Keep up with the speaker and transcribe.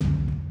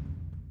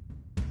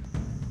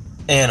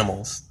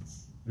Animals.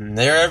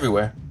 They're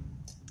everywhere.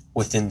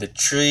 Within the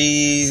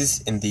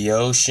trees, in the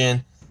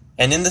ocean,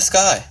 and in the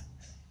sky.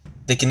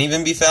 They can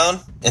even be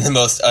found in the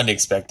most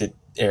unexpected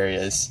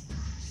areas.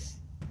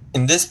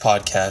 In this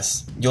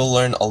podcast, you'll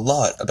learn a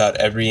lot about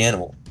every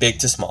animal, big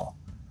to small.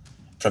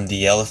 From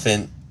the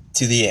elephant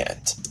to the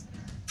ant.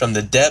 From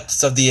the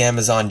depths of the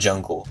Amazon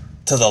jungle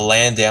to the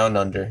land down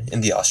under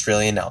in the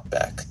Australian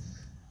outback.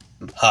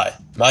 Hi,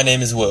 my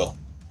name is Will,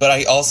 but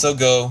I also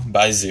go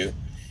by Zoo,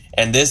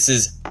 and this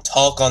is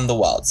Talk on the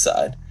Wild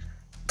Side.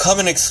 Come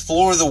and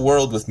explore the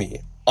world with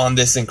me on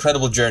this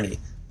incredible journey.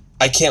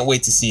 I can't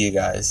wait to see you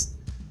guys.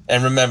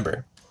 And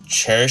remember,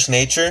 cherish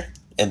nature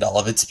and all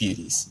of its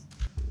beauties.